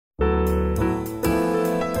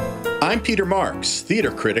I'm Peter Marks,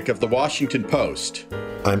 theater critic of The Washington Post.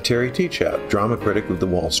 I'm Terry Teachout, drama critic of The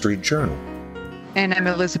Wall Street Journal. And I'm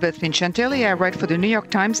Elizabeth Vincentielli. I write for The New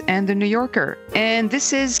York Times and The New Yorker. And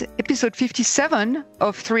this is episode 57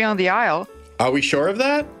 of Three on the Aisle. Are we sure of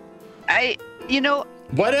that?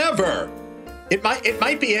 Whatever. It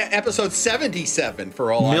might be episode 77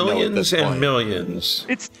 for all millions I know at this point. And millions.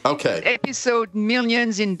 It's okay. Episode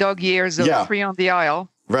millions in dog years of Three on the Aisle.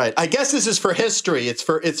 Right. I guess this is for history. It's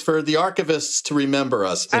for the archivists to remember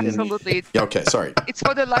us. Absolutely. Okay, sorry. It's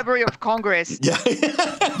for the Library of Congress. Yeah.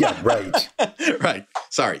 Yeah, right. Right.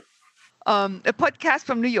 Sorry. A podcast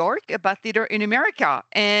from New York about theater in America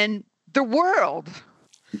and the world.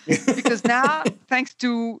 Because now, thanks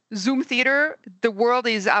to Zoom Theater, the world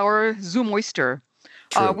is our Zoom oyster.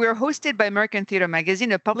 We're hosted by American Theater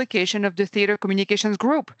Magazine, a publication of the Theater Communications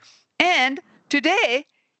Group. And today,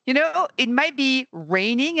 it might be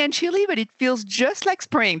raining and chilly, but it feels just like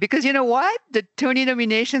spring. Because you know what? The Tony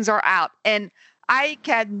nominations are out. And I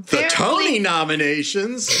can The Tony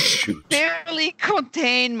nominations? barely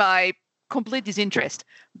contain my complete disinterest.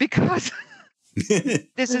 Because...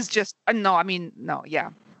 this is just I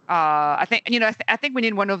think I think we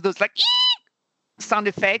need one of those like sound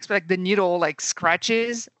effects, like the needle like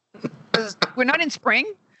scratches. We're not in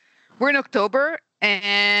spring, we're in October,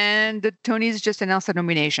 and the Tonys just announced a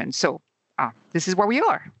nomination. So this is where we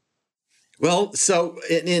are. Well, so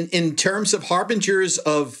in terms of harbingers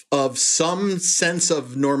of some sense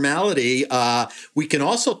of normality, we can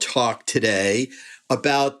also talk today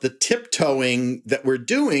about the tiptoeing that we're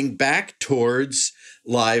doing back towards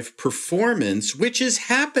live performance, which is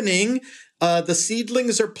happening. The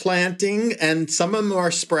seedlings are planting and some of them are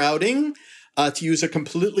sprouting, to use a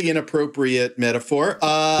completely inappropriate metaphor.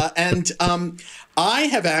 And I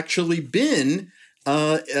have actually been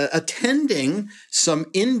attending some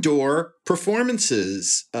indoor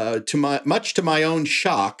performances, much to my own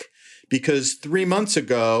shock. Because 3 months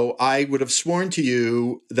ago, I would have sworn to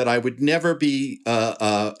you that I would never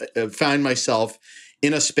find myself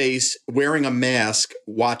in a space wearing a mask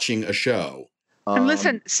watching a show. And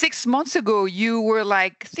listen, 6 months ago, you were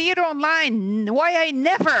like, theater online, why I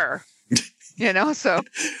never? So.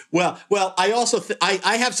 Well, I also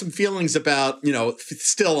I have some feelings about,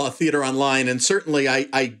 still theater online. And certainly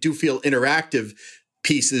I do feel interactive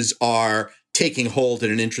pieces are taking hold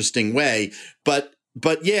in an interesting way.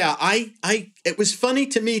 But yeah, it was funny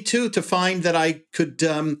to me too to find that I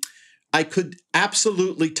could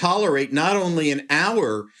absolutely tolerate not only an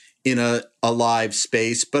hour in a live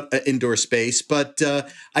space, but indoor space, but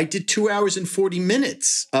I did 2 hours and 40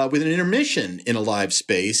 minutes with an intermission in a live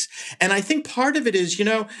space. And I think part of it is,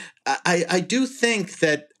 I do think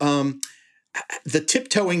that the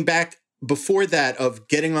tiptoeing back before that of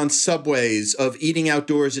getting on subways, of eating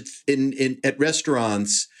outdoors at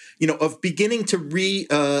restaurants, of beginning to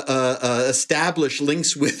establish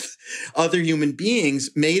links with other human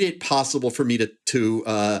beings made it possible for me to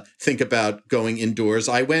think about going indoors.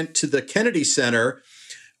 I went to the Kennedy Center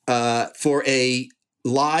for a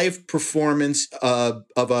live performance of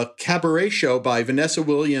a cabaret show by Vanessa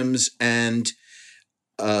Williams and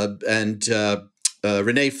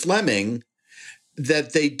Renee Fleming,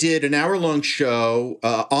 that they did an hour-long show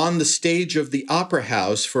on the stage of the Opera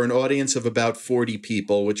House for an audience of about 40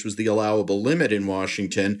 people, which was the allowable limit in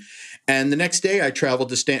Washington. And the next day I traveled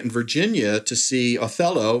to Stanton, Virginia to see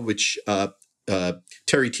Othello, which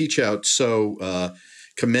Terry Teachout so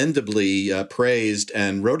commendably praised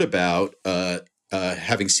and wrote about,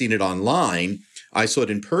 having seen it online. I saw it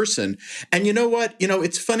in person. And you know what?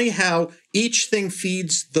 It's funny how each thing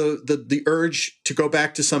feeds the urge to go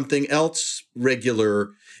back to something else regular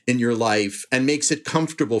in your life and makes it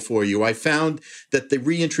comfortable for you. I found that the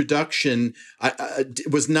reintroduction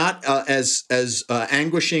was not as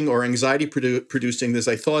anguishing or anxiety producing as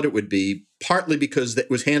I thought it would be, partly because it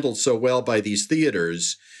was handled so well by these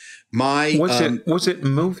theaters. Was it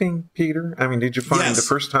moving, Peter? I mean, did you find the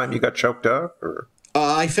first time you got choked up? Or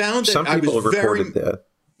I found that some people have reported that.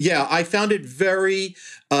 Yeah, I found it very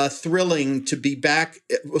thrilling to be back,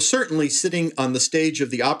 certainly sitting on the stage of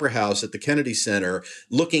the Opera House at the Kennedy Center,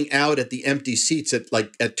 looking out at the empty seats at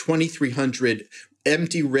 2,300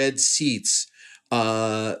 empty red seats,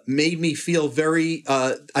 made me feel very,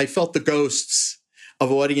 I felt the ghosts of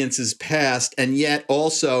audiences past, and yet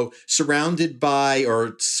also surrounded by,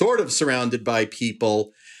 or sort of surrounded by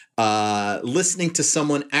people, listening to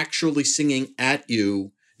someone actually singing at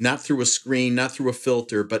you, not through a screen, not through a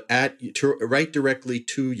filter, but right directly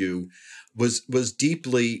to you. was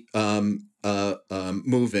deeply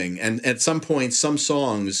moving. And at some point, some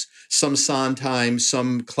songs, some Sondheim,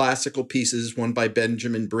 some classical pieces, one by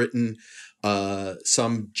Benjamin Britten,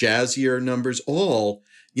 some jazzier numbers, all,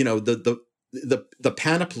 you know, the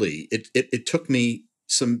panoply. It took me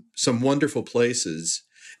some wonderful places,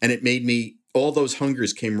 and it made me, all those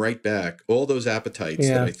hungers came right back, all those appetites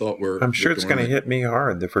that I thought were. I'm sure it's going to hit me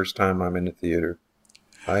hard the first time I'm in the theater.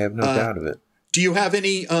 I have no doubt of it. Do you have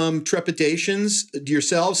any trepidations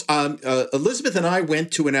yourselves? Elizabeth and I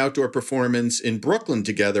went to an outdoor performance in Brooklyn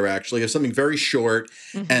together, actually, of something very short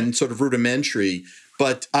and sort of rudimentary.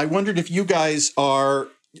 But I wondered if you guys are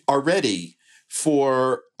ready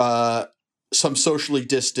for some socially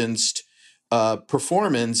distanced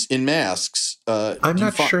performance in masks. I'm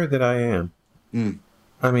not sure that I am.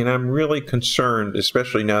 I mean, I'm really concerned,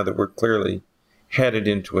 especially now that we're clearly headed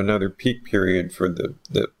into another peak period for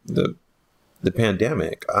the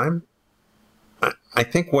pandemic. I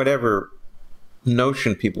think whatever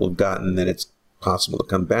notion people have gotten that it's possible to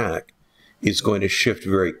come back is going to shift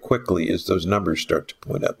very quickly as those numbers start to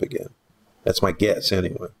point up again. That's my guess,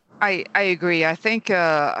 anyway. I agree. I think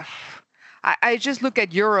I just look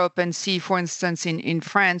at Europe and see, for instance, in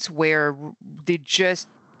France, where they just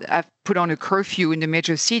have put on a curfew in the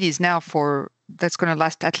major cities now that's going to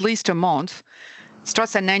last at least a month. It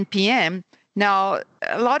starts at 9 p.m. Now,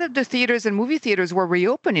 a lot of the theaters and movie theaters were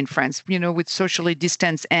reopened in France, you know, with socially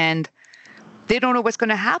distanced, and they don't know what's going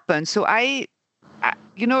to happen. So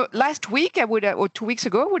last week or 2 weeks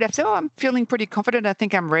ago, I would have said, I'm feeling pretty confident. I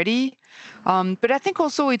think I'm ready. But I think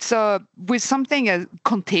also it's with something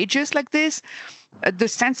contagious like this, the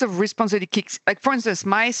sense of responsibility kicks. Like, for instance,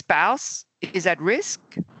 my spouse is at risk,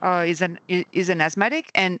 is an asthmatic,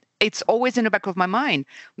 and it's always in the back of my mind.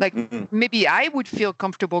 Like, maybe I would feel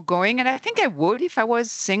comfortable going, and I think I would if I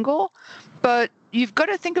was single, but you've got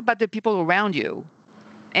to think about the people around you.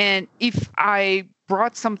 And if I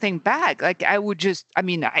brought something back, like, I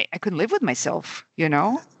couldn't live with myself, you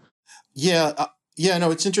know? Yeah. No,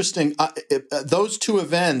 it's interesting. Those two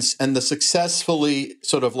events and the successfully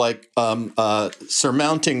sort of like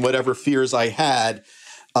surmounting whatever fears I had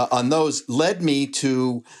on those led me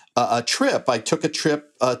to a trip. I took a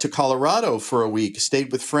trip to Colorado for a week,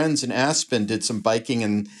 stayed with friends in Aspen, did some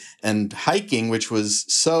biking and hiking, which was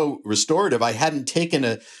so restorative. I hadn't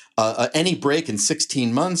taken any break in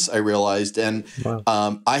 16 months, I realized. And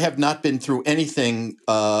wow. I have not been through anything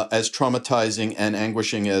as traumatizing and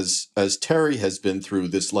anguishing as Terry has been through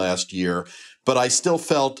this last year. But I still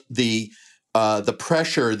felt the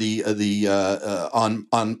pressure, and the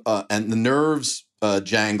nerves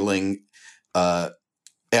jangling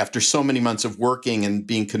after so many months of working and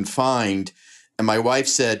being confined. And my wife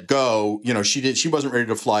said, go. You know, she wasn't ready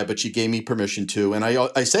to fly, but she gave me permission to. And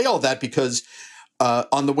I say all that because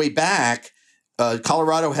on the way back,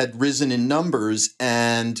 Colorado had risen in numbers.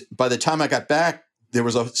 And by the time I got back, there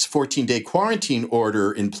was a 14-day quarantine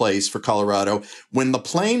order in place for Colorado. When the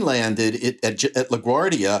plane landed at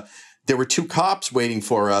LaGuardia, there were 2 cops waiting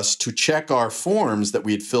for us to check our forms that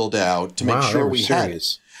we had filled out to make sure we had.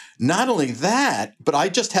 Not only that, but I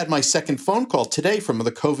just had my second phone call today from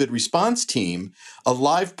the COVID response team, a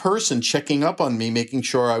live person checking up on me, making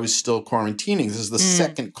sure I was still quarantining. This is the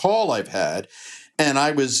second call I've had. And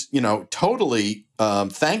I was, totally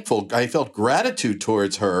thankful. I felt gratitude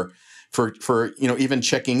towards her for even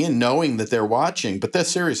checking in, knowing that they're watching, but they're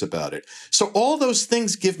serious about it. So all those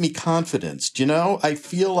things give me confidence. I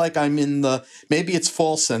feel like I'm in maybe it's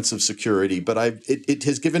false sense of security, but it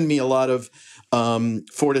has given me a lot of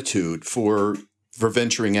fortitude for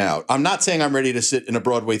venturing out. I'm not saying I'm ready to sit in a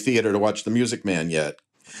Broadway theater to watch The Music Man yet,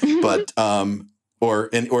 but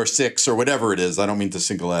or Six or whatever it is. I don't mean to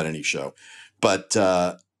single out any show, but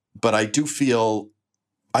I do feel.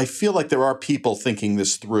 I feel like there are people thinking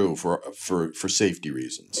this through for safety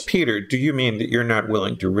reasons. Peter, do you mean that you're not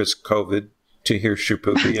willing to risk COVID to hear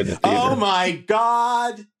Shupoupi in the theater? Oh my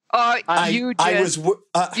God! You asked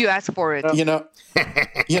for it. You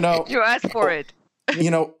asked for it.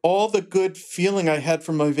 All the good feeling I had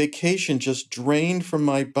from my vacation just drained from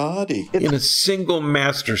my body. In a single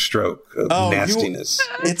masterstroke of nastiness.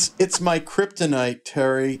 It's my kryptonite,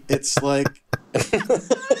 Terry. It's like...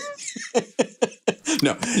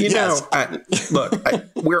 No.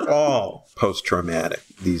 We're all post-traumatic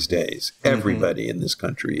these days. Everybody in this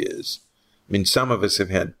country is. I mean, some of us have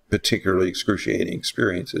had particularly excruciating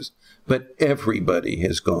experiences, but everybody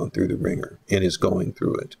has gone through the ringer and is going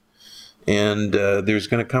through it. And there's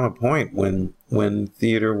going to come a point when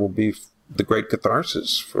theater will be the great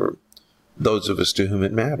catharsis for those of us to whom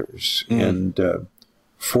it matters. And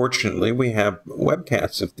fortunately, we have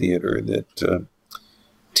webcasts of theater that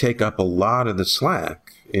take up a lot of the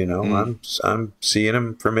slack. You know, I'm seeing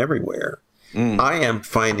them from everywhere. I am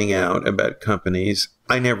finding out about companies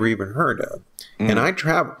I never even heard of. And I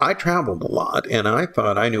traveled a lot, and I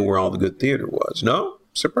thought I knew where all the good theater was. No,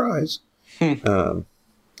 surprise.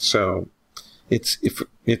 So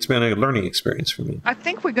it's been a learning experience for me. I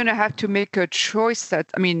think we're going to have to make a choice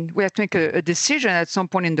we have to make a decision at some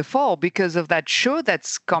point in the fall because of that show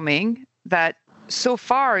that's coming that so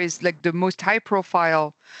far is like the most high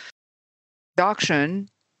profile production.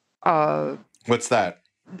 What's that?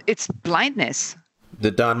 It's Blindness.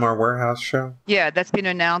 The Donmar Warehouse show? Yeah, that's been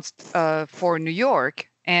announced for New York.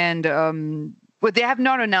 And they have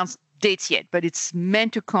not announced dates yet, but it's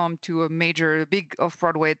meant to come to a big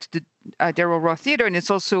off-Broadway to the Darrell Roth Theater. And it's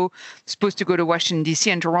also supposed to go to Washington, D.C.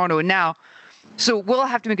 and Toronto now. So we'll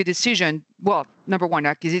have to make a decision. Well, number one,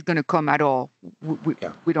 is it going to come at all?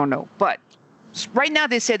 We don't know. But right now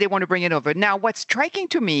they say they want to bring it over. Now, what's striking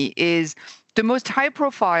to me is the most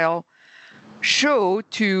high-profile show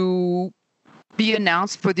to be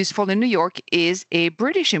announced for this fall in New York is a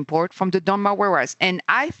British import from the Donmar Warehouse. And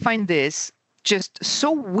I find this just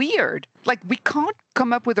so weird. Like, we can't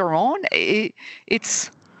come up with our own.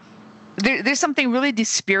 There's something really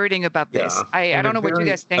dispiriting about this. I don't know what you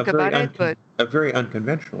guys think about it, but a very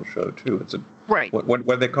unconventional show too. It's right.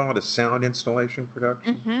 What they call it, a sound installation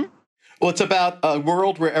production. Mm-hmm. Well, it's about a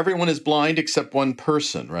world where everyone is blind except one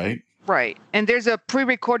person, right? Right. And there's a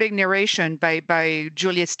pre-recorded narration by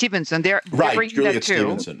Juliet Stevenson. They're bringing Juliet that too.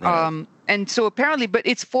 Stevenson, right. And so apparently, but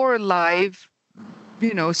it's for a live,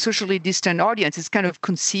 socially distant audience. It's kind of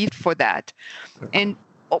conceived for that. And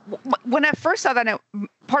when I first saw that,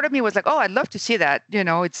 part of me was like, oh, I'd love to see that.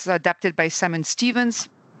 It's adapted by Simon Stevens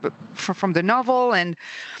from the novel, and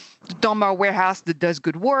Donmar Warehouse that does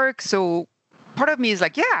good work. So part of me is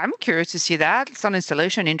like, yeah, I'm curious to see that. Sound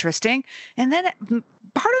installation, interesting. And then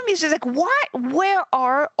part of me is just like, where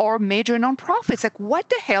are our major nonprofits? Like, what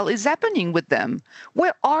the hell is happening with them?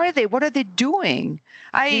 Where are they? What are they doing?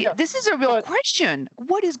 This is a real question.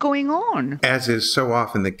 What is going on? As is so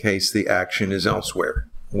often the case, the action is elsewhere,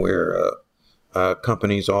 where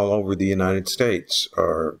companies all over the United States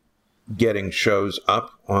are getting shows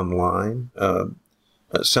up online.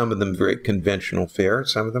 Some of them very conventional fare,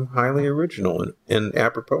 some of them highly original and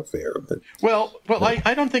apropos fare. But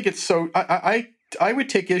I don't think it's so. I would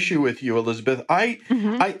take issue with you, Elizabeth.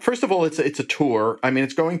 First of all, it's a tour. I mean,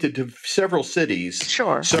 it's going to several cities.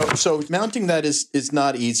 Sure. So mounting that is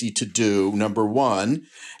not easy to do. Number one,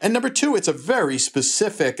 and number two, it's a very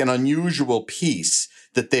specific and unusual piece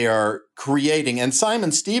that they are creating. And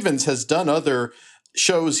Simon Stevens has done other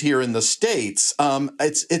shows here in the States.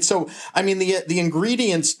 It's so, I mean, the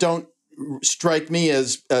ingredients don't strike me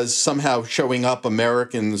as somehow showing up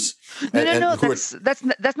Americans. No.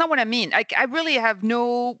 That's not what I mean. I really have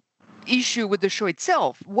no issue with the show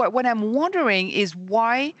itself. What I'm wondering is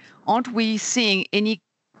why aren't we seeing any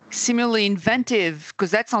similarly inventive,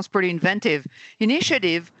 because that sounds pretty inventive,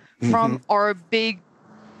 initiative from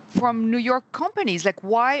from New York companies? Like,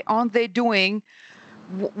 why aren't they doing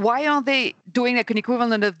like an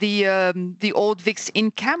equivalent of the old VIX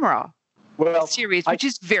in camera series, which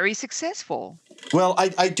is very successful? Well,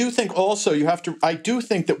 I do think also I do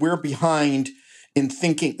think that we're behind in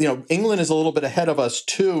thinking, England is a little bit ahead of us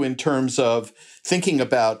too in terms of thinking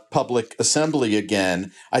about public assembly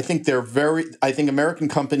again. I think American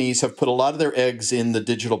companies have put a lot of their eggs in the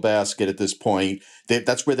digital basket at this point.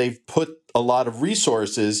 That's where they've put a lot of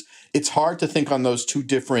resources. It's hard to think on those two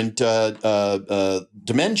different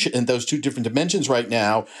dimensions right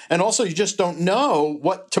now. And also, you just don't know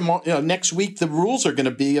what tomorrow, next week, the rules are going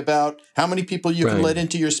to be about how many people you can let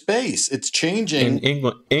into your space. It's changing.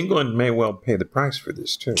 And England may well pay the price for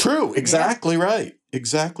this too. True. Exactly right.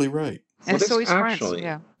 Exactly right. And so is France.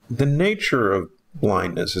 Yeah. The nature of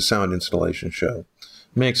Blindness, a sound installation show,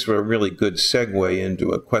 makes for a really good segue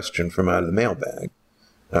into a question from out of the mailbag.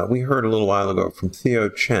 We heard a little while ago from Theo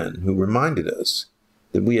Chen, who reminded us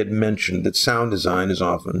that we had mentioned that sound design is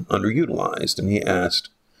often underutilized, and he asked,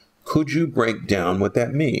 could you break down what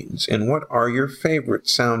that means, and what are your favorite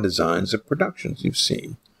sound designs of productions you've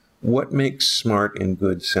seen? What makes smart and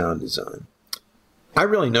good sound design? I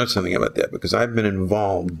really know something about that because I've been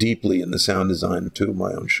involved deeply in the sound design of two of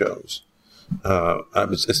my own shows. I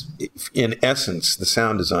was, in essence, the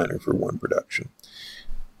sound designer for one production.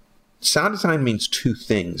 Sound design means two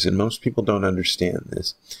things, and most people don't understand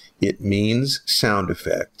this. It means sound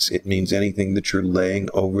effects. It means anything that you're laying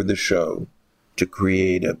over the show to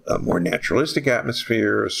create a more naturalistic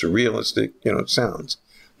atmosphere, surrealistic, sounds.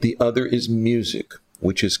 The other is music,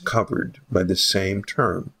 which is covered by the same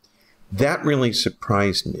term. That really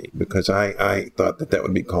surprised me because I thought that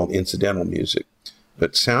would be called incidental music.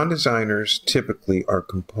 But sound designers typically are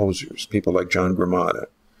composers, people like John Gramada,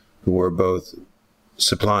 who are both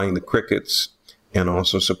supplying the crickets and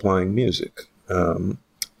also supplying music.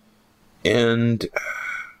 And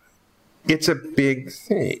it's a big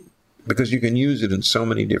thing because you can use it in so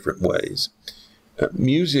many different ways.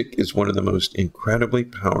 Music is one of the most incredibly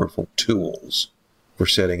powerful tools for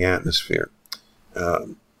setting atmosphere.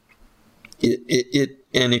 And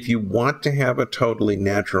if you want to have a totally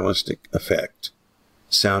naturalistic effect,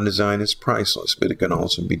 sound design is priceless, but it can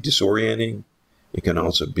also be disorienting. It can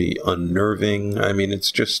also be unnerving. I mean,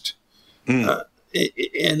 it's just, and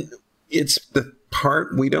it's the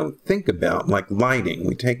part we don't think about, like lighting.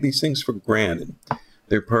 We take these things for granted.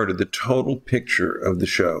 They're part of the total picture of the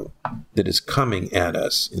show that is coming at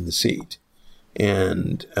us in the seat.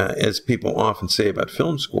 And as people often say about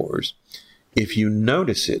film scores, if you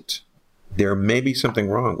notice it, there may be something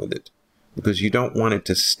wrong with it because you don't want it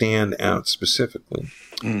to stand out specifically.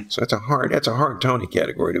 So that's a hard Tony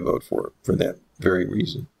category to vote for that very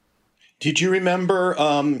reason. Did you remember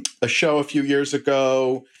a show a few years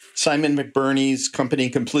ago? Simon McBurney's company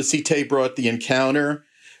Complicité brought The Encounter,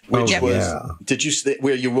 which did you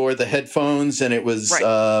where you wore the headphones and it was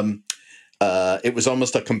it was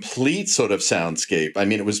almost a complete sort of soundscape. I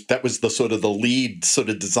mean, that was the sort of the lead sort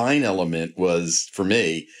of design element was for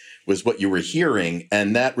me was what you were hearing,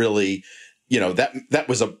 and that really, that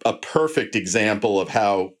was a perfect example of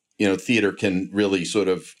how theater can really sort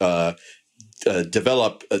of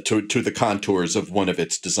develop to the contours of one of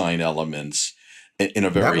its design elements. In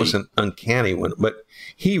a very that was an uncanny one, but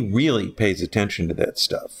he really pays attention to that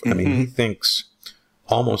stuff. I mean, he thinks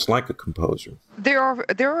almost like a composer. There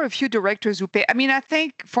are a few directors who pay. I mean, I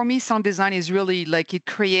think for me, sound design is really like it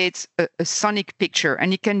creates a sonic picture,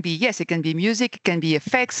 and it can be music, it can be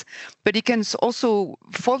effects, but it can also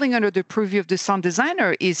falling under the purview of the sound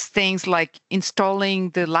designer is things like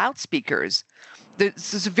installing the loudspeakers.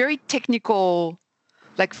 This is a very technical,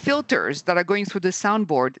 like filters that are going through the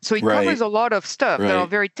soundboard. So it covers a lot of stuff that are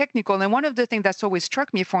very technical. And one of the things that's always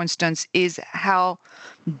struck me, for instance, is how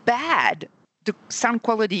bad the sound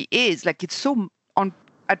quality is. Like it's so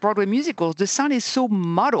at Broadway musicals, the sound is so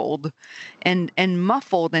muddled and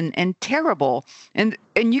muffled and terrible. And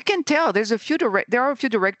you can tell there are a few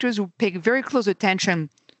directors who pay very close attention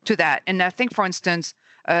to that. And I think, for instance,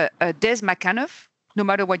 Des McAnuff, no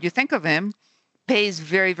matter what you think of him, pays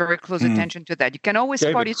very, very close attention to that. You can always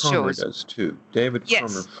spot his shows. David Cromer does too. David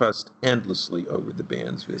Cromer fussed endlessly over the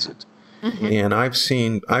band's visit. And I've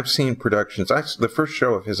seen productions. The first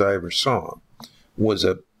show of his I ever saw was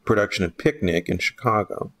a production of Picnic in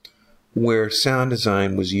Chicago, where sound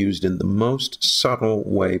design was used in the most subtle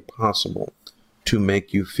way possible to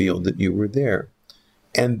make you feel that you were there.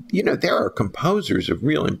 And, there are composers of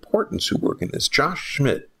real importance who work in this. Josh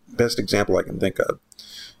Schmidt, best example I can think of.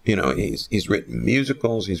 He's written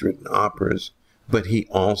musicals, he's written operas, but he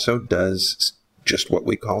also does just what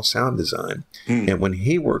we call sound design. And when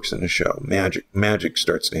he works in a show, magic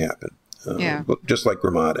starts to happen. Just like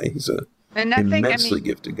Gramada, he's an immensely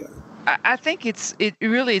gifted guy. I think it's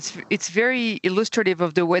very illustrative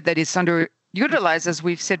of the way that it's underutilized, as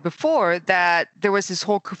we've said before, that there was this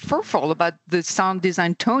whole kerfuffle about the sound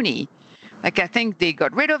design Tony. Like, I think they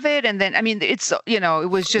got rid of it. And then, I mean, it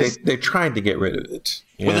was just... They tried to get rid of it.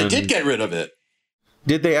 Well, they did get rid of it.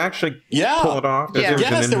 Did they actually pull it off?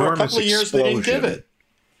 Yes, there were a couple of years they didn't give it.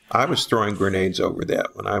 I was throwing grenades over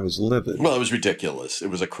that when I was livid. Well, it was ridiculous. It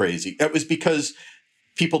was It was because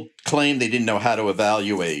people claimed they didn't know how to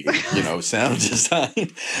evaluate, sound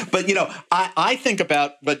design. But, I think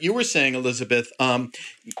about what you were saying, Elizabeth.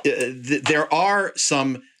 There are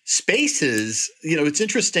some spaces, it's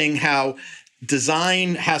interesting how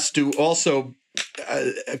design has to also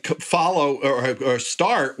follow or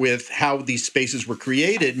start with how these spaces were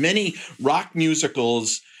created. Many rock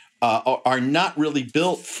musicals are not really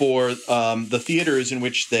built for the theaters in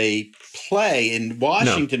which they play. In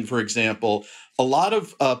Washington, for example, a lot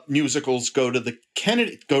of musicals go to the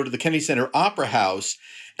Kennedy Center Opera House,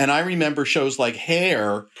 and I remember shows like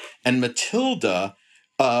Hair and Matilda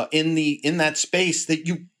in that space that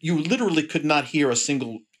you literally could not hear a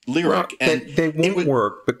single lyric. Well, and they won't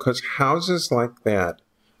work because houses like that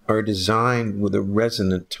are designed with a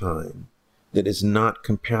resonant time that is not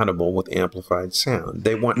compatible with amplified sound.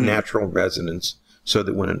 They want natural resonance so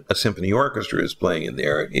that when a symphony orchestra is playing in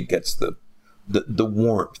there, it gets the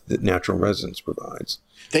warmth that natural resonance provides.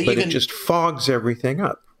 It just fogs everything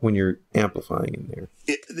up when you're amplifying in there.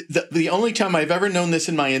 The only time I've ever known this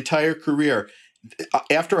in my entire career,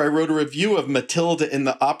 after I wrote a review of Matilda in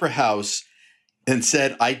the Opera House, and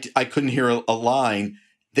said, I couldn't hear a line.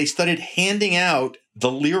 They started handing out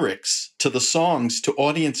the lyrics to the songs to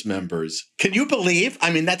audience members. Can you believe? I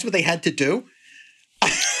mean, that's what they had to do.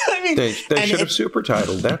 I mean, they should have super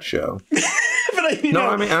titled that show.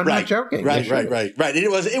 I'm not joking. Right.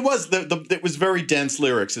 It was very dense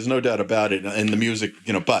lyrics. There's no doubt about it, and the music,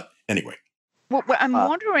 But anyway, well, I'm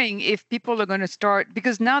wondering if people are going to start,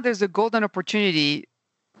 because now there's a golden opportunity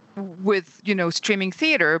with streaming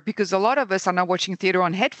theater, because a lot of us are now watching theater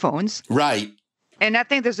on headphones. Right. And I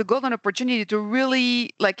think there's a golden opportunity to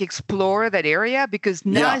really explore that area, because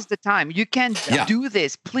now is the time. You can do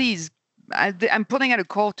this, please. I'm putting out a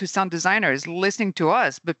call to sound designers listening to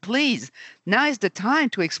us, but please, now is the time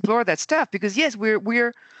to explore that stuff, because yes,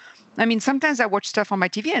 I mean, sometimes I watch stuff on my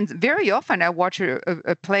TV, and very often I watch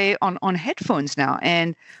a play on headphones now,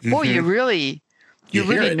 and boy, you really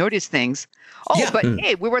notice things. Oh, but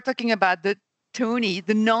hey, we were talking about the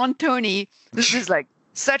non-Tony. This is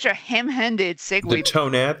such a ham-handed segue. The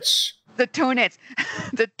tonettes,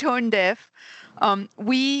 the tone deaf.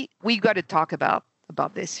 We got to talk about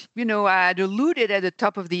this. I had alluded at the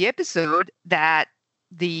top of the episode that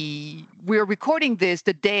we're recording this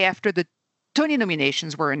the day after the Tony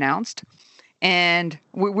nominations were announced, and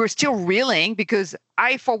we're still reeling, because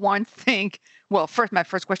I, for one, think, well, my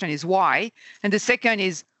first question is why, and the second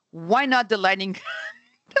is, why not the lightning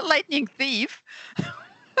thief?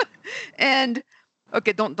 And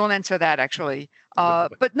okay, don't answer that actually.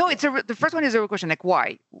 But no, the first one is a real question.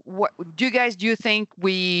 Why? What do you think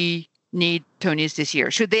we need Tonys this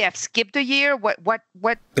year? Should they have skipped a year? What?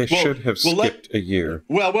 They should have skipped a year.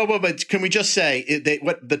 Well, but can we just say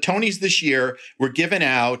what the Tonys this year were given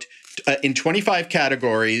out in 25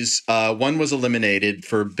 categories? One was eliminated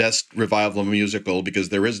for Best Revival Musical, because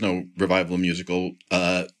there is no revival musical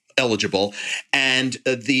eligible, and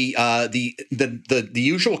the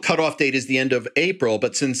usual cutoff date is the end of April.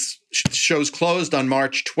 But since shows closed on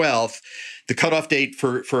March 12th, the cutoff date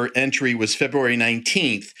for entry was February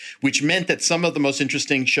 19th, which meant that some of the most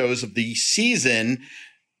interesting shows of the season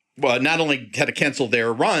not only had to cancel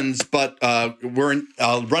their runs, but weren't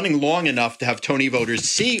running long enough to have Tony voters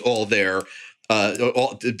see all their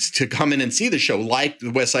to come in and see the show, like the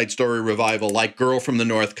West Side Story revival, like Girl from the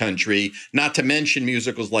North Country, not to mention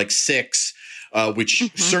musicals like Six, which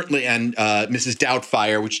certainly, and Mrs.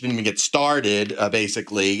 Doubtfire, which didn't even get started,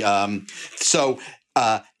 basically. So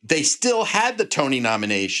they still had the Tony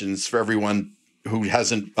nominations for everyone who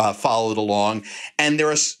hasn't followed along, and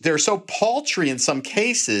they're so paltry in some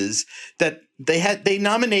cases that they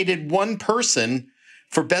nominated one person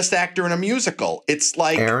for Best Actor in a Musical. It's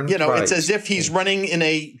like, it's as if he's running in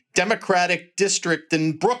a Democratic district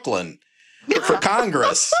in Brooklyn for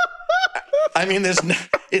Congress. I mean,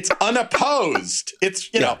 it's unopposed. It's,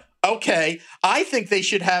 okay. I think they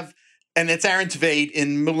should have, and it's Aaron Tveit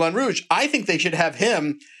in Moulin Rouge. I think they should have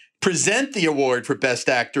him present the award for Best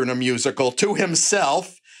Actor in a Musical to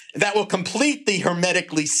himself. That will complete the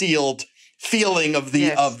hermetically sealed feeling of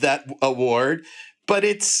that award. But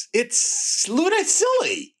it's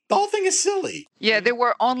silly. The whole thing is silly. Yeah, there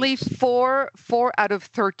were only four out of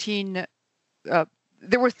 13.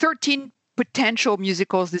 There were 13 potential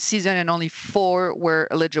musicals this season, and only 4 were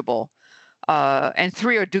eligible. And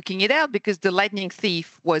 3 are duking it out because The Lightning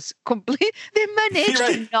Thief was complete. They managed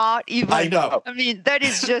to not even. I know. I mean, that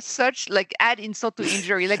is just such add insult to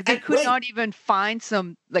injury. They could not even find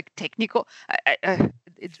some technical.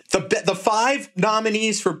 The 5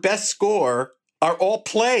 nominees for Best Score are all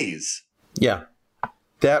plays. Yeah.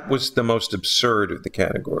 That was the most absurd of the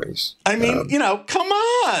categories. I mean, come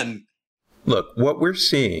on. Look, what we're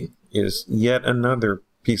seeing is yet another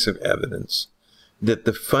piece of evidence that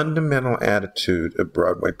the fundamental attitude of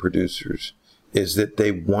Broadway producers is that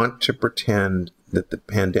they want to pretend that the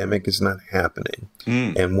pandemic is not happening.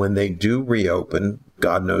 And when they do reopen,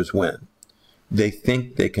 God knows when, they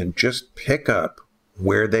think they can just pick up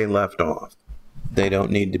where they left off. They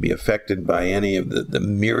don't need to be affected by any of the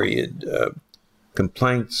myriad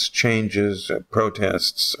complaints, changes,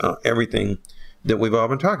 protests, everything that we've all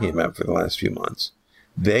been talking about for the last few months.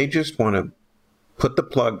 They just want to put the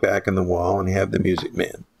plug back in the wall and have the Music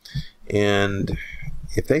Man. And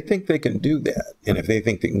if they think they can do that, and if they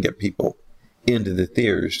think they can get people into the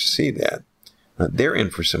theaters to see that, they're in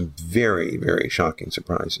for some very, very shocking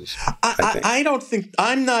surprises. think. I don't think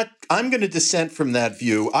I'm going to dissent from that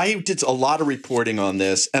view. I did a lot of reporting on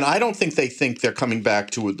this, and I don't think they think they're coming back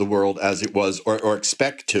to the world as it was or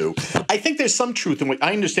expect to. I think there's some truth in what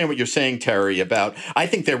I understand what you're saying, Terry, about I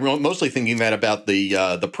think they're mostly thinking that about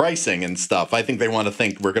the pricing and stuff. I think they want to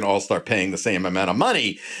think we're going to all start paying the same amount of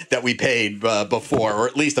money that we paid before, or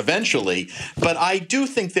at least eventually. But I do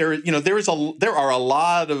think there are a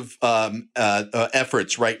lot of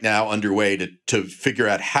efforts right now underway to figure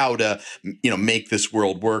out how to make this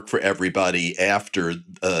world work for everybody after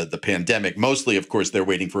the pandemic. Mostly, of course, they're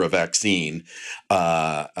waiting for a vaccine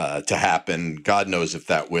to happen. God knows if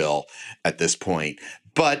that will at this point.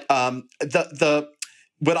 But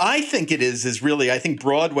what I think it is really, I think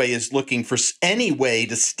Broadway is looking for any way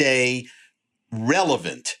to stay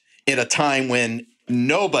relevant in a time when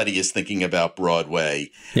nobody is thinking about Broadway,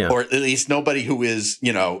 or at least nobody who is,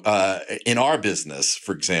 in our business,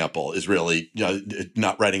 for example, is really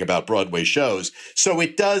not writing about Broadway shows. So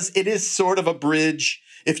it is sort of a bridge.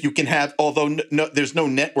 If you can have, although there's no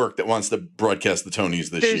network that wants to broadcast the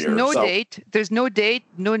Tonys this year. There's no date,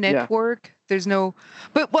 no network. There's no,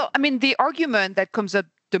 the argument that comes up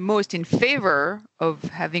the most in favor of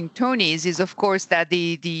having Tonys is, of course, that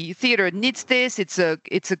the theater needs this. It's a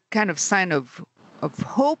kind of sign of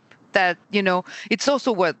hope that, it's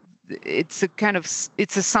also it's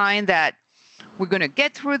a sign that we're going to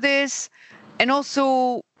get through this. And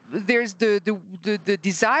also there's the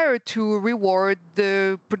desire to reward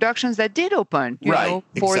the productions that did open,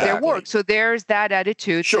 for their work. So there's that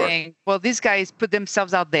attitude saying, well, these guys put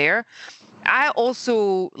themselves out there. I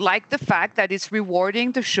also like the fact that it's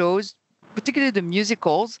rewarding the shows, particularly the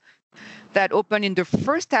musicals, that open in the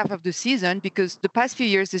first half of the season, because the past few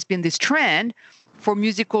years there's been this trend for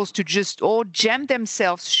musicals to just all jam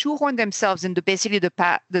themselves, shoehorn themselves into basically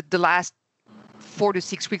the last 4 to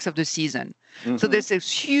 6 weeks of the season. Mm-hmm. So there's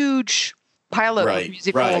this huge pileup of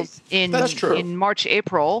musicals in March,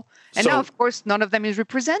 April. And now, of course, none of them is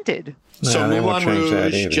represented. So Moulin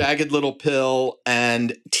Rouge, Jagged Little Pill,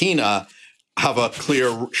 and Tina have a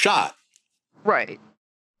clear shot. Right.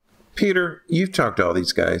 Peter, you've talked to all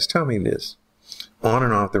these guys. Tell me this, on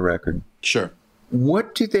and off the record. Sure.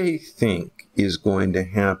 What do they think is going to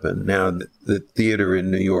happen now that the theater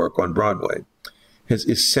in New York on Broadway has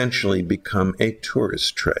essentially become a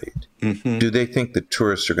tourist trade? Mm-hmm. Do they think the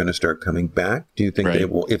tourists are going to start coming back? Do you think they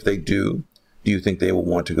will? If they do you think they will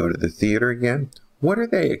want to go to the theater again? What are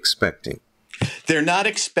they expecting? They're not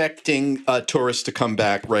expecting tourists to come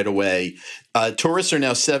back right away. Tourists are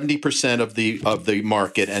now 70% of the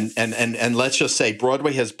market, and let's just say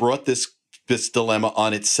Broadway has brought this dilemma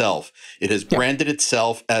on itself. It has branded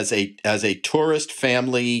itself as a tourist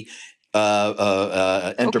family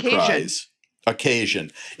enterprise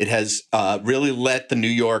occasion. It has really let the New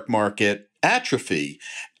York market atrophy.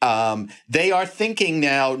 They are thinking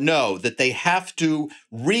now, that they have to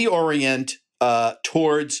reorient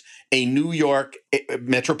towards a New York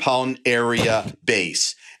metropolitan area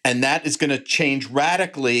base. And that is going to change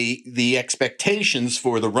radically the expectations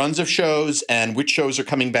for the runs of shows and which shows are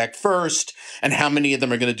coming back first and how many of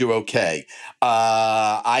them are going to do okay.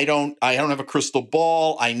 I don't have a crystal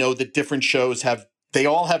ball. I know that different shows they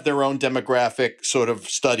all have their own demographic sort of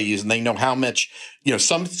studies, and they know how much,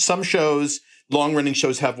 some shows, long-running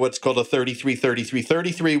shows, have what's called a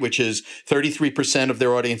 33-33-33, which is 33% of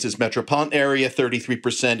their audience is metropolitan area,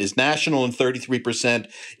 33% is national, and 33%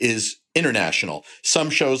 is international. Some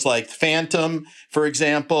shows like Phantom, for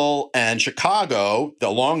example, and Chicago, the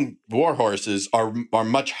Long War Horses, are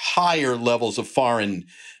much higher levels of foreign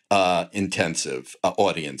intensive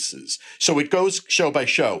audiences. So it goes show by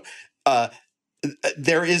show.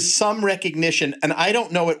 There is some recognition, and I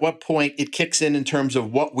don't know at what point it kicks in terms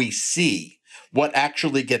of what we see, what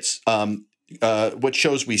actually gets, what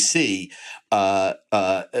shows we see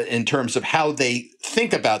in terms of how they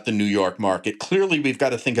think about the New York market. Clearly, we've got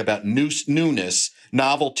to think about newness,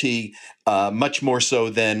 novelty, much more so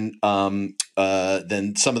than some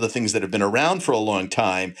of the things that have been around for a long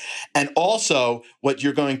time. And also, what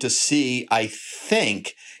you're going to see, I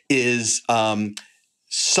think, is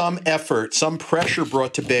some effort, some pressure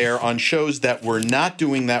brought to bear on shows that were not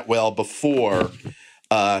doing that well before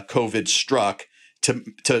COVID struck, to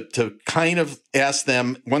kind of ask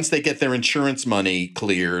them, once they get their insurance money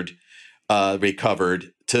cleared,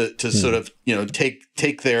 recovered, to sort of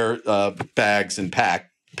take their bags and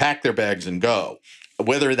pack their bags and go.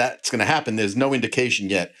 Whether that's going to happen, there's no indication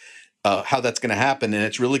yet how that's going to happen, and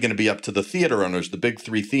it's really going to be up to the theater owners, the big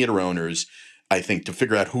three theater owners, I think, to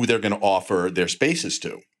figure out who they're going to offer their spaces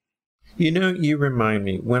to. You remind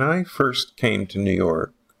me, when I first came to New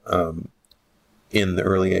York in the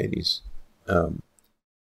early 80s,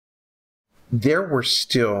 there were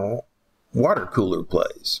still water cooler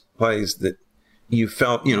plays that you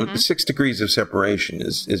felt, the 6 Degrees of Separation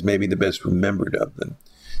is maybe the best remembered of them,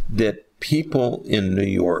 that people in New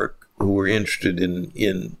York who were interested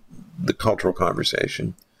in the cultural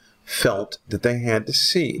conversation felt that they had to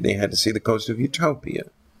see. They had to see The Coast of Utopia.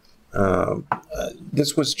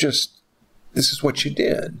 This is what you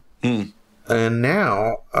did. And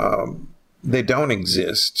now they don't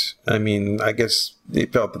exist. I mean, I guess they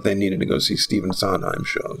felt that they needed to go see Stephen Sondheim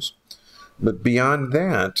shows. But beyond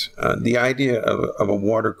that, the idea of a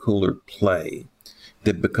water cooler play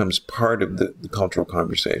that becomes part of the cultural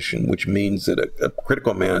conversation, which means that a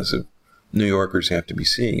critical mass of New Yorkers have to be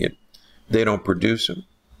seeing it. They don't produce them.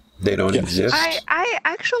 They don't exist.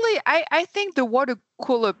 I think the water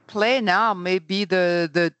cooler play now may be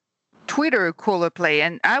the Twitter cooler play.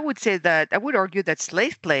 And I would argue that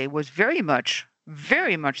slave play was very much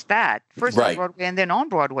that. First on Broadway and then on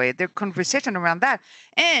Broadway. The conversation around that.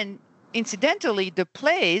 And incidentally, the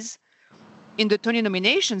plays in the Tony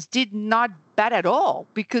nominations did not bat at all,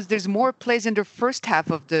 because there's more plays in the first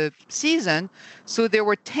half of the season. So there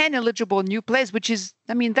were 10 eligible new plays, which is,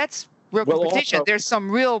 that's real competition. Also, there's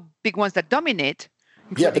some real big ones that dominate.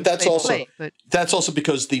 Yeah, but that's also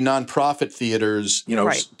because the nonprofit theaters,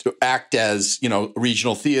 act as,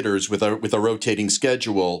 regional theaters with a rotating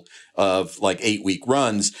schedule of like 8-week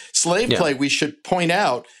runs. Slave play, we should point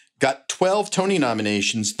out, got 12 Tony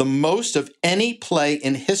nominations, the most of any play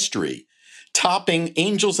in history, topping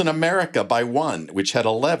Angels in America by 1, which had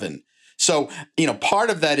 11. So, part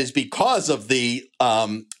of that is because of the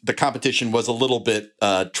competition was a little bit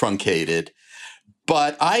truncated.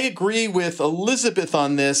 But I agree with Elizabeth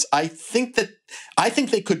on this. I think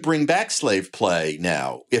they could bring back slave play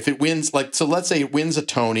now. If it wins, let's say it wins a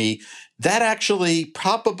Tony, that actually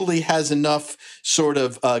probably has enough sort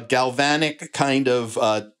of galvanic kind of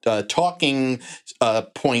talking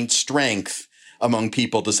point strength among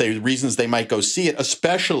people to say the reasons they might go see it,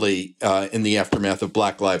 especially in the aftermath of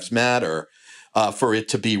Black Lives Matter, for it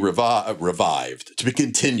to be revived, to be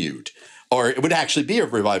continued. Or it would actually be a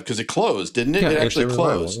revive because it closed, didn't it? Yeah, it actually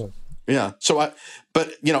closed. Revival, yeah. So,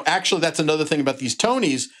 actually, that's another thing about these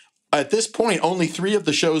Tonys. At this point, only 3 of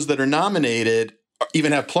the shows that are nominated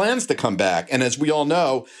even have plans to come back. And as we all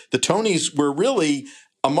know, the Tonys were really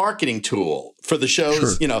a marketing tool for the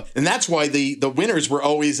shows, and that's why the winners were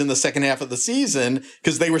always in the second half of the season,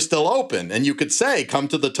 because they were still open and you could say, come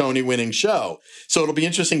to the Tony winning show. So it'll be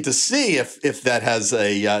interesting to see if that has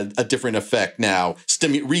a different effect now,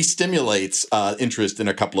 re-stimulates interest in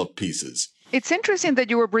a couple of pieces. It's interesting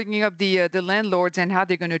that you were bringing up the landlords and how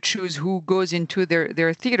they're going to choose who goes into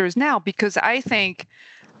their theaters now, because I think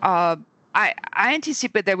I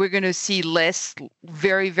anticipate that we're going to see less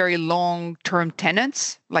very, very long-term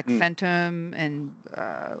tenants like Phantom and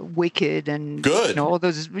Wicked and all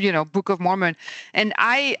those, Book of Mormon. And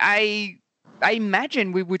I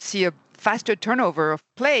imagine we would see a faster turnover of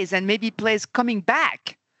plays and maybe plays coming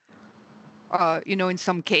back, in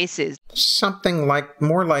some cases. Something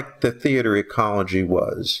more like the theater ecology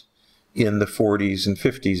was in the 40s and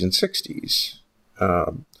 50s and 60s.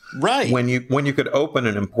 Right. When you could open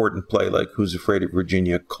an important play like Who's Afraid of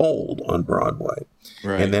Virginia cold on Broadway,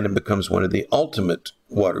 and then it becomes one of the ultimate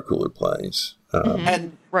water cooler plays.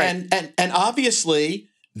 And obviously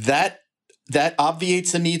that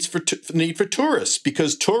obviates the need for tourists,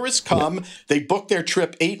 because tourists come, they book their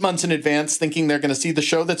trip 8 months in advance, thinking they're going to see the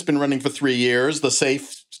show that's been running for 3 years, the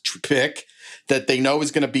safe pick that they know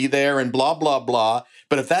is going to be there, and blah blah blah.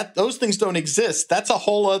 But if those things don't exist, that's a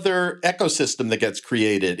whole other ecosystem that gets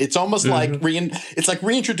created. It's almost like it's like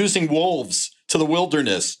reintroducing wolves to the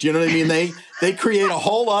wilderness. Do you know what I mean? They create a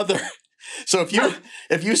whole other. So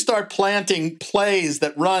if you start planting plays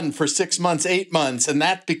that run for 6 months, 8 months, and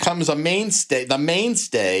that becomes the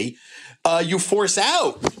mainstay, you force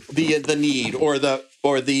out the need or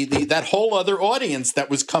that whole other audience that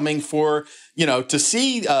was coming for to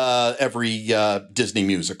see every Disney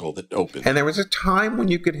musical that opened. And there was a time when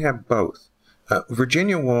you could have both.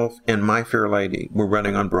 Virginia Woolf and My Fair Lady were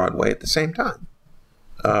running on Broadway at the same time,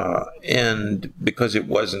 and because it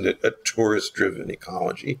wasn't a tourist-driven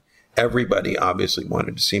ecology, everybody obviously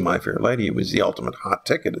wanted to see My Fair Lady. It was the ultimate hot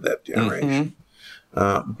ticket of that generation.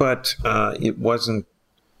 But it wasn't.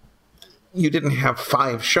 You didn't have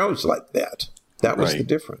 5 shows like that. That was the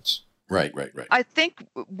difference. Right. I think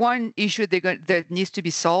one issue that needs to be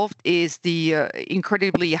solved is the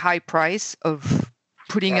incredibly high price of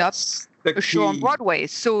putting up a show on Broadway.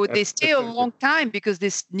 So they stay a long time because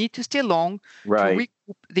they need to stay long to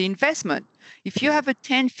recoup the investment. If you have a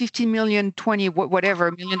 10, 15 million, 20,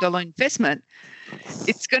 whatever $1 million investment,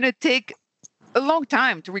 it's going to take a long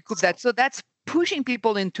time to recoup that. So that's pushing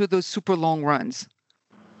people into those super long runs.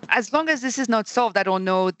 As long as this is not solved, I don't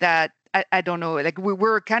know that. I don't know. Like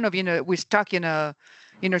we're kind of we're stuck in a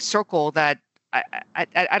circle that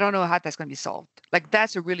I don't know how that's going to be solved. Like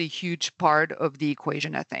that's a really huge part of the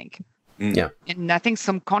equation, I think. Yeah. And I think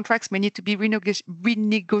some contracts may need to be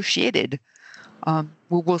renegotiated.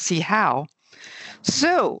 We'll see how.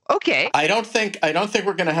 So, okay. I don't think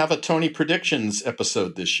we're going to have a Tony predictions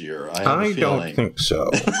episode this year. I don't think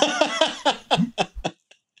so.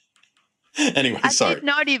 Anyway, sorry. I did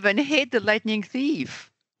not even hate the Lightning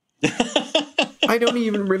Thief. I don't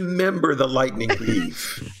even remember the Lightning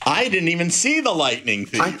Thief. I didn't even see the Lightning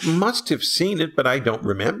Thief. I must have seen it, but I don't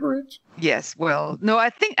remember it. Yes, well, no, I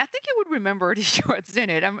think you would remember it if you had seen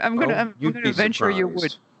it. I'm gonna venture you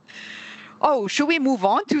would. Oh, should we move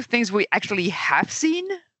on to things we actually have seen?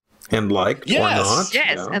 And liked or not?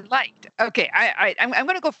 Yes, and liked. Okay, I'm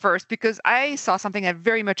going to go first because I saw something I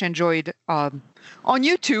very much enjoyed on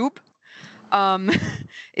YouTube.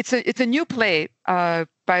 It's a new play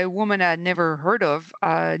by a woman I'd never heard of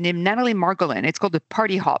named Natalie Margolin. It's called The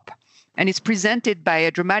Party Hop, and it's presented by a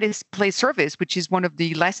Dramatic Play Service, which is one of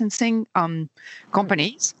the licensing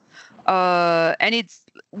companies. And it's,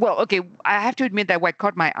 well, okay, I have to admit that what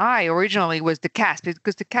caught my eye originally was the cast,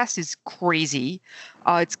 because the cast is crazy.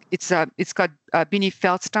 It's got Beanie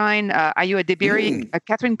Feldstein, Ayo Edebiri,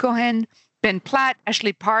 Catherine Cohen, Ben Platt,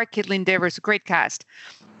 Ashley Park, Caitlin Devers, great cast.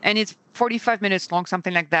 And it's 45 minutes long,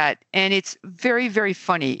 something like that. And it's very, very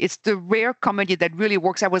funny. It's the rare comedy that really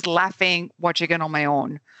works. I was laughing watching it on my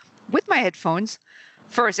own with my headphones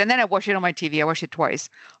first, and then I watched it on my TV. I watched it twice.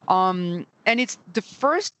 And it's the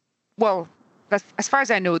first, well, as far as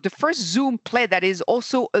I know, the first Zoom play that is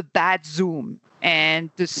also a bad Zoom. And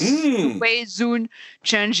the way Zoom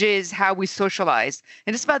changes how we socialize.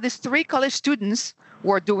 And it's about these 3 college students who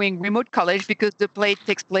are doing remote college because the play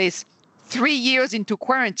takes place 3 years into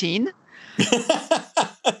quarantine.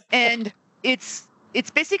 And it's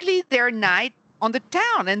basically their night on the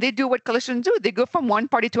town, and they do what college students do. They go from one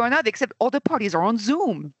party to another, except all the parties are on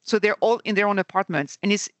Zoom. So they're all in their own apartments,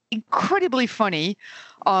 and it's incredibly funny.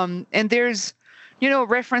 And there's,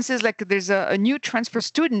 references, like there's a new transfer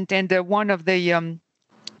student, and one of the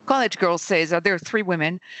college girls says, there are 3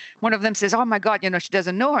 women. One of them says, oh my God, she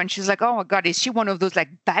doesn't know her. And she's like, oh my God, is she one of those like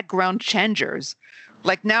background changers?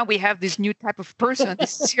 Like now we have this new type of person,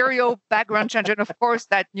 this serial background changer. And of course,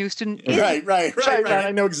 that new student is. Right.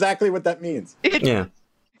 I know exactly what that means. Yeah.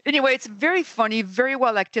 Anyway, it's very funny, very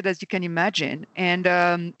well acted, as you can imagine.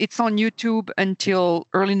 And it's on YouTube until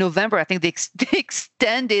early November. I think they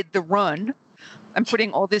extended the run. I'm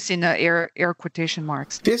putting all this in air quotation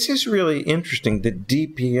marks. This is really interesting that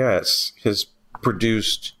DPS has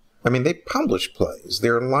produced, they publish plays,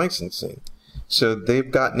 they're licensing. So they've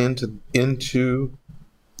gotten into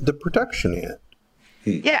the production end.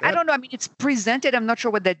 Yeah, I don't know. It's presented. I'm not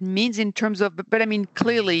sure what that means in terms of, but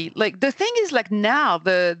clearly, like the thing is, like now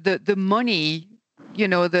the money,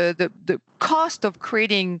 the cost of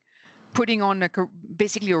putting on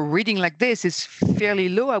basically a reading like this is fairly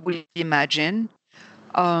low, I would imagine.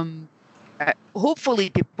 Hopefully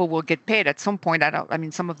people will get paid at some point.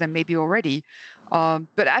 Some of them maybe already.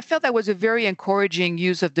 But I felt that was a very encouraging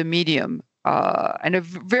use of the medium and a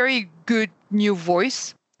very good new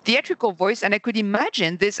voice. Theatrical voice, and I could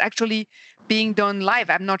imagine this actually being done live.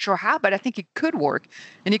 I'm not sure how, but I think it could work,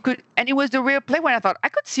 and it was the real play when I thought I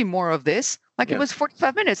could see more of this. It was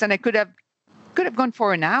 45 minutes, and I could have gone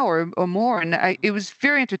for an hour or more, and it was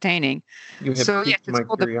very entertaining. It's called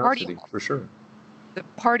The Party Hop. For sure. The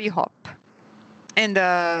Party Hop. And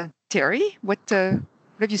Terry, what have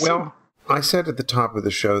you seen? Well, I said at the top of the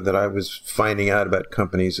show that I was finding out about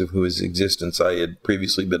companies of whose existence I had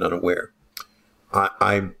previously been unaware.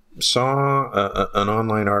 I saw an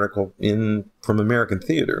online article from American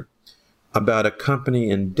Theater about a company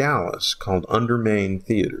in Dallas called Undermain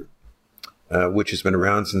Theater, which has been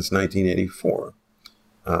around since 1984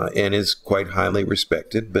 and is quite highly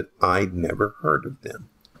respected, but I'd never heard of them.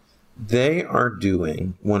 They are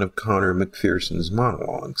doing one of Connor McPherson's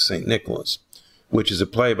monologues, St. Nicholas, which is a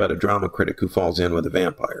play about a drama critic who falls in with a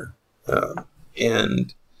vampire.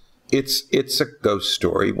 And it's a ghost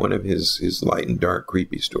story, one of his light and dark,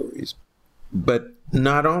 creepy stories. But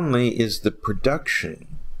not only is the production,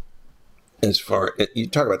 you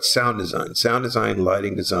talk about sound design,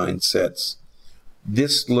 lighting design, sets,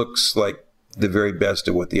 this looks like the very best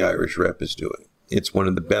of what the Irish Rep is doing. It's one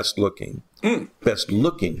of the best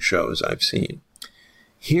looking shows I've seen.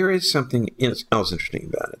 Here is something else interesting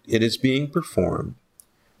about it. It is being performed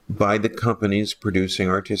by the company's producing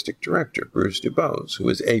artistic director, Bruce DuBose, who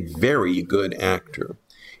is a very good actor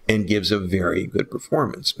and gives a very good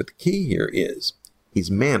performance. But the key here is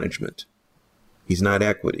he's management. He's not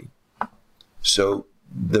equity. So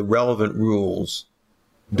the relevant rules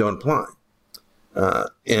don't apply.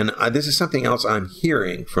 This is something else I'm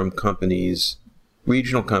hearing from companies,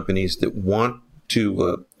 regional companies that want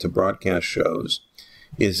to broadcast shows,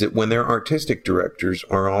 is that when their artistic directors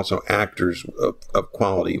are also actors of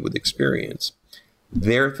quality with experience,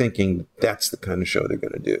 they're thinking that's the kind of show they're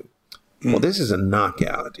going to do. Well, this is a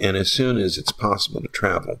knockout, and as soon as it's possible to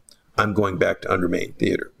travel, I'm going back to Undermain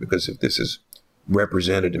Theater, because if this is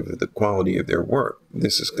representative of the quality of their work,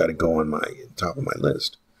 this has got to go on my top of my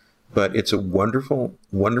list. But it's a wonderful,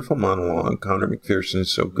 wonderful monologue. Conor McPherson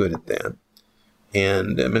is so good at that.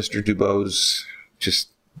 And Mr. Dubose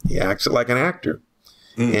he acts it like an actor.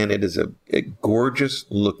 And it is a gorgeous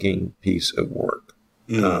looking piece of work.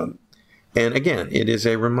 And again, it is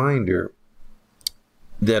a reminder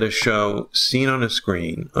that a show seen on a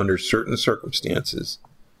screen under certain circumstances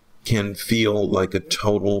can feel like a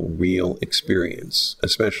total real experience,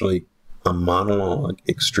 especially a monologue,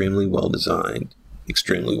 extremely well designed,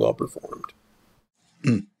 extremely well performed.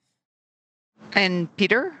 And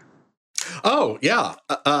Peter? Oh, yeah.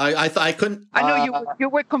 I couldn't. I know you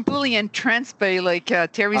were completely entranced by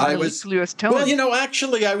Terry's mellifluous tone. Well,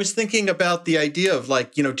 actually, I was thinking about the idea of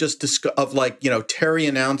Terry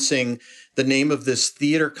announcing the name of this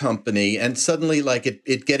theater company, and suddenly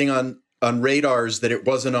it getting on radars that it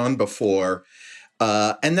wasn't on before.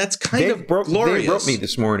 And that's kind of glorious. They wrote me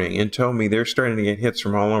this morning and told me they're starting to get hits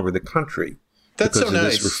from all over the country. That's because so of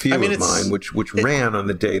nice. This review of mine, which ran on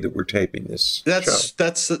the day that we're taping this show.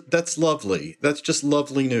 That's lovely. That's just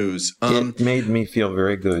lovely news. It made me feel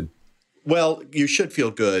very good. Well, you should feel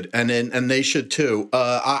good, and they should too.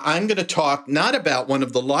 I'm going to talk not about one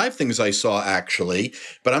of the live things I saw, actually,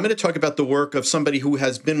 but I'm going to talk about the work of somebody who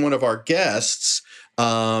has been one of our guests,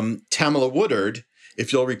 Tamala Woodard,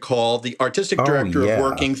 if you'll recall, the artistic director of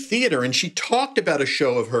Working Theater. And she talked about a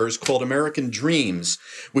show of hers called American Dreams,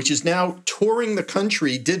 which is now touring the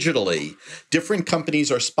country digitally. Different companies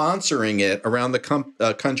are sponsoring it around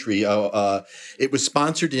the country. It was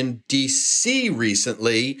sponsored in D.C.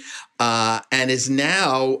 recently and is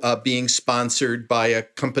now being sponsored by a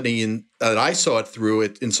company that I saw it through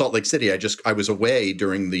in Salt Lake City. I was away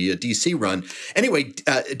during the D.C. run. Anyway,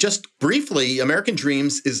 just briefly, American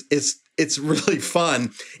Dreams it's really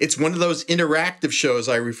fun. It's one of those interactive shows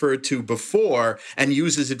I referred to before and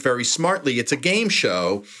uses it very smartly. It's a game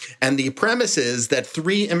show, and the premise is that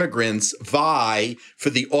 3 immigrants vie for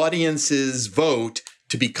the audience's vote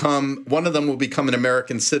to become, one of them will become an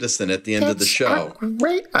American citizen at the end of the show. A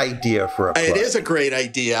great idea for a play. It is a great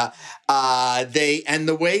idea.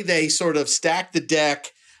 The way they sort of stack the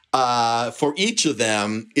deck for each of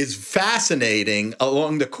them is fascinating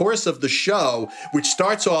along the course of the show, which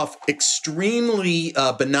starts off extremely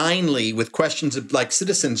benignly with questions of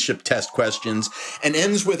citizenship test questions, and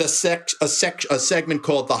ends with a segment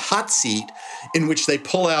called the hot seat, in which they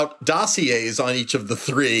pull out dossiers on each of the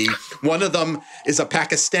 3. One of them is a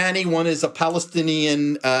Pakistani, one is a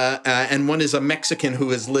Palestinian, and one is a Mexican who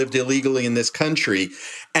has lived illegally in this country.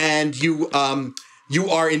 And you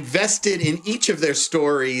are invested in each of their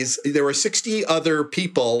stories. There were 60 other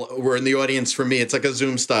people who were in the audience for me. It's like a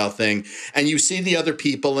Zoom style thing. And you see the other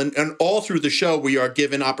people. And all through the show, we are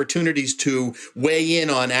given opportunities to weigh in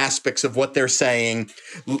on aspects of what they're saying.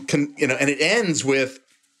 And it ends with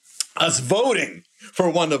us voting for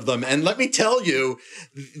one of them. And let me tell you,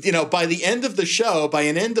 by the end of the show, by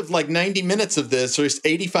an end of 90 minutes of this, or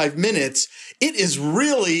 85 minutes, it is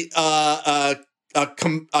really a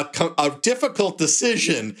difficult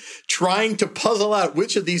decision trying to puzzle out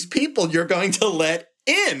which of these people you're going to let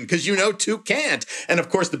in, because 2 can't. And of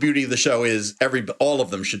course, the beauty of the show is all of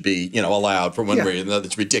them should be allowed for one way or another.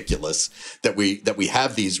 It's ridiculous that we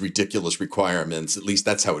have these ridiculous requirements. At least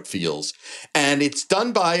that's how it feels. And it's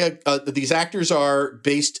done by these actors are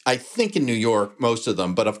based, I think, in New York, most of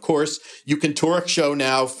them. But of course, you can tour a show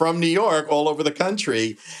now from New York all over the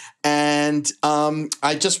country. And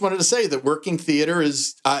I just wanted to say that Working Theater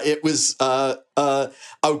is a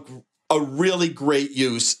really great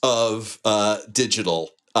use of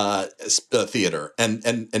digital theater,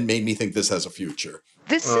 and made me think this has a future.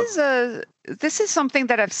 This is something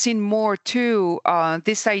that I've seen more too.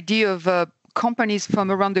 This idea of companies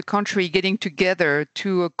from around the country getting together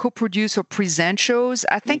to co-produce or present shows.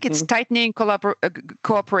 I think it's tightening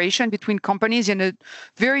cooperation between companies in a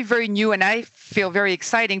very, very new, and I feel very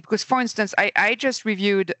exciting because, for instance, I just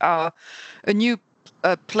reviewed a new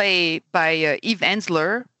play by Eve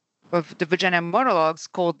Ensler of the Virginia Monologues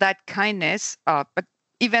called That Kindness, but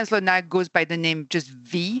Eve Ensler now goes by the name just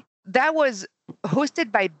V. That was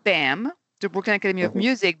hosted by BAM, the Brooklyn Academy of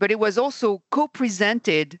Music, but it was also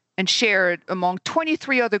co-presented and shared among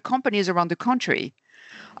 23 other companies around the country.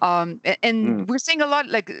 And we're seeing a lot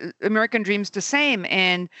like American Dream's the same.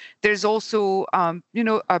 And there's also,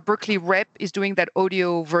 Berkeley Rep is doing that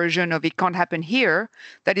audio version of It Can't Happen Here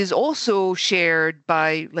that is also shared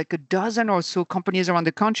by like a dozen or so companies around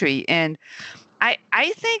the country. And I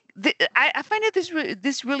think I find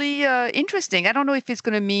this really interesting. I don't know if it's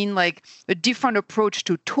going to mean like a different approach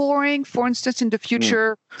to touring, for instance, in the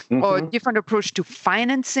future, or a different approach to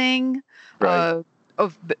financing,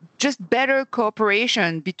 of just better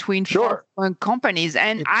cooperation between foreign companies.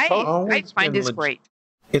 And I find this great.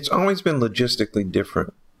 It's always been logistically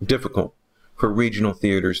difficult for regional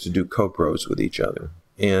theaters to do co-pros with each other.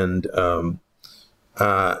 And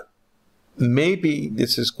maybe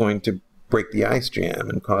this is going to break the ice jam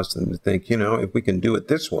and cause them to think, if we can do it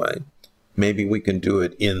this way, maybe we can do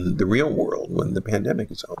it in the real world when the pandemic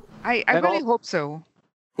is over. I really hope so.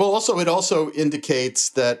 Well, it also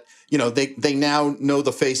indicates that, they now know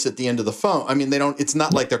the face at the end of the phone. I mean, it's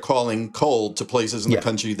not like they're calling cold to places in the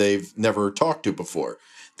country they've never talked to before.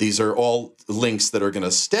 These are all links that are going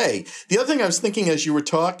to stay. The other thing I was thinking as you were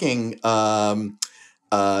talking,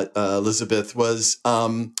 Elizabeth, was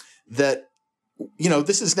that,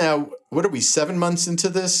 this is now, what are we, 7 months into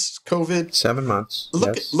this COVID? 7 months.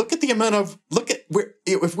 Look at the amount of,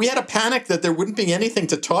 if we had a panic that there wouldn't be anything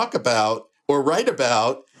to talk about or write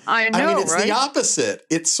about. I mean, it's the opposite.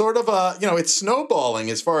 It's sort of it's snowballing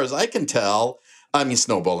as far as I can tell. I mean,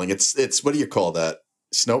 snowballing. It's what do you call that?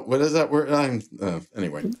 What is that word?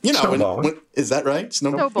 Anyway, is that right?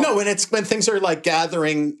 Snowball. No, when things are like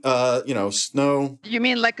gathering, snow. You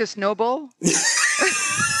mean like a snowball?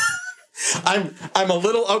 I'm a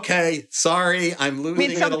little okay. Sorry, I'm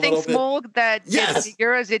losing it a little bit. Something small that gets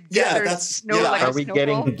bigger as it gathers snow like a snowball. Are we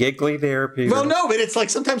getting giggly there, Peter? Well, no, but it's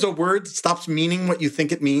like sometimes a word stops meaning what you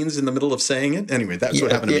think it means in the middle of saying it. Anyway, that's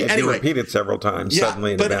what happened to me. Anyway, you repeat it several times,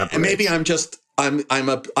 suddenly it evaporates. Maybe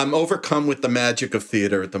I'm overcome with the magic of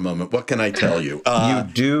theater at the moment. What can I tell you? You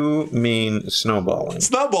do mean snowballing.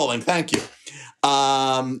 Snowballing, thank you.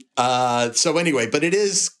 So anyway, but it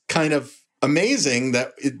is kind of amazing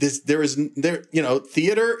that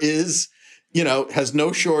theater is, has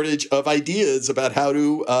no shortage of ideas about how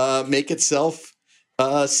to make itself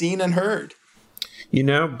seen and heard.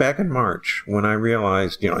 Back in March, when I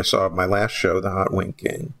realized, I saw my last show, The Hot Wing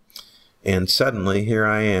King, and suddenly here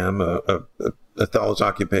I am, Othello's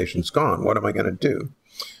occupation's gone. What am I going to do?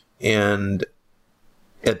 And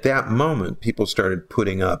at that moment, people started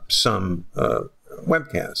putting up some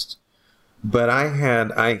webcasts. But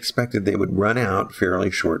I expected they would run out fairly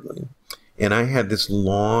shortly. And I had this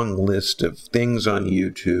long list of things on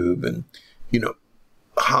YouTube and,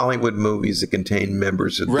 Hollywood movies that contain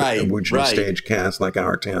members of the original stage cast like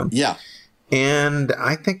Our Town. Yeah. And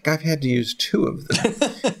I think I've had to use 2 of them.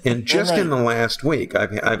 And just in the last week,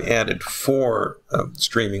 I've added 4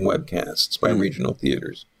 streaming webcasts by regional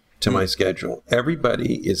theaters to my schedule.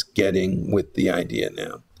 Everybody is getting with the idea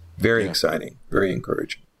now. Very exciting, very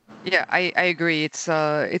encouraging. Yeah, I agree. It's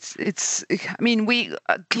I mean, we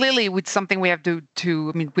clearly with something we have to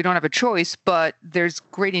I mean, we don't have a choice, but there's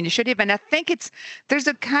great initiative. And I think there's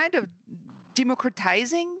a kind of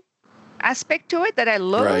democratizing aspect to it that I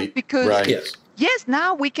love because yes,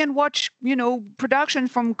 now we can watch, production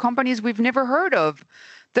from companies we've never heard of.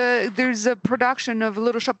 There's a production of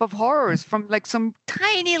Little Shop of Horrors from like some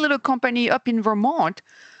tiny little company up in Vermont.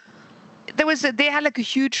 They had like a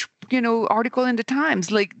huge, article in the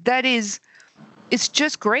Times. Like it's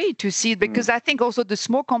just great to see because I think also the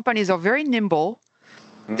small companies are very nimble.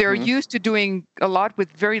 They're used to doing a lot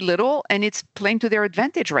with very little, and it's playing to their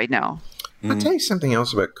advantage right now. I'll tell you something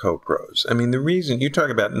else about co-pros. I mean, the reason you talk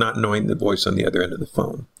about not knowing the voice on the other end of the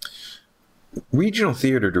phone, regional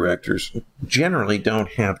theater directors generally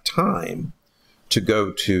don't have time to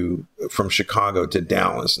go from Chicago to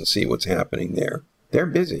Dallas and see what's happening there. They're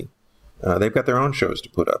busy. They've got their own shows to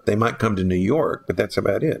put up. They might come to New York, but that's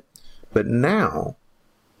about it. But now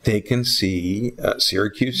they can see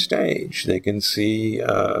Syracuse Stage. They can see,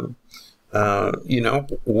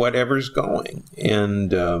 whatever's going.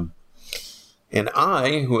 And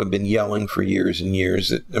I, who have been yelling for years and years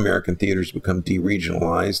that American theaters become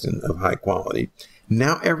deregionalized and of high quality,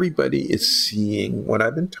 now everybody is seeing what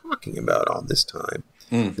I've been talking about all this time,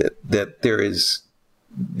 that there is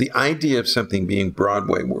the idea of something being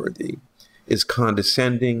Broadway worthy is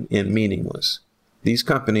condescending and meaningless. These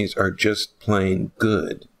companies are just plain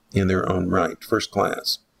good in their own right, first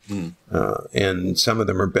class. And some of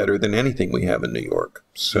them are better than anything we have in New York.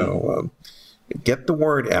 So get the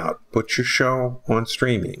word out. Put your show on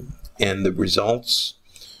streaming and the results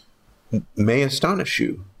may astonish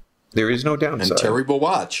you. There is no downside. And Terry will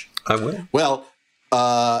watch. I will. Well,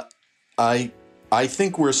 I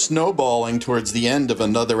think we're snowballing towards the end of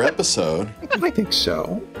another episode. I think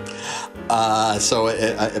so.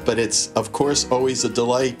 But it's, of course, always a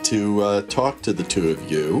delight to talk to the two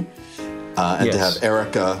of you and Yes. to have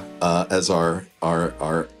Erica as our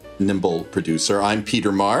nimble producer. I'm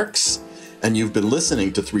Peter Marks, and you've been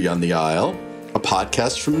listening to Three on the Aisle, a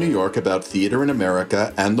podcast from New York about theater in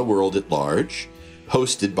America and the world at large,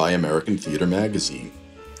 hosted by American Theater Magazine.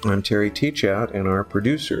 I'm Terry Teachout, and our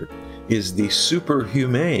producer is the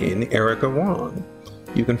superhumane Erica Wong.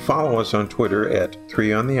 You can follow us on Twitter at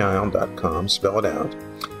 3ontheaisle.com, spell it out,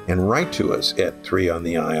 and write to us at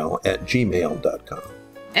 3ontheaisle@gmail.com.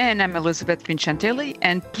 And I'm Elizabeth Vincenteli,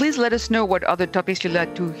 and please let us know what other topics you'd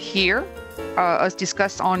like to hear us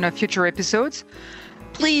discuss on future episodes.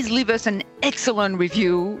 Please leave us an excellent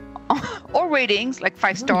review or ratings, like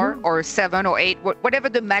 5-star or 7 or 8, whatever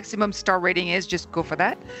the maximum star rating is, just go for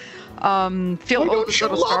that. Fill all the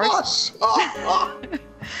little stars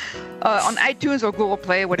on iTunes or Google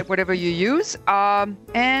Play, whatever you use.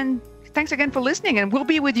 And thanks again for listening, and we'll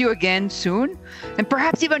be with you again soon, and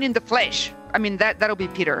perhaps even in the flesh. I mean, that'll be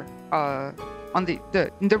Peter on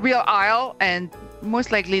the real aisle, and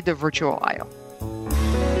most likely the virtual aisle.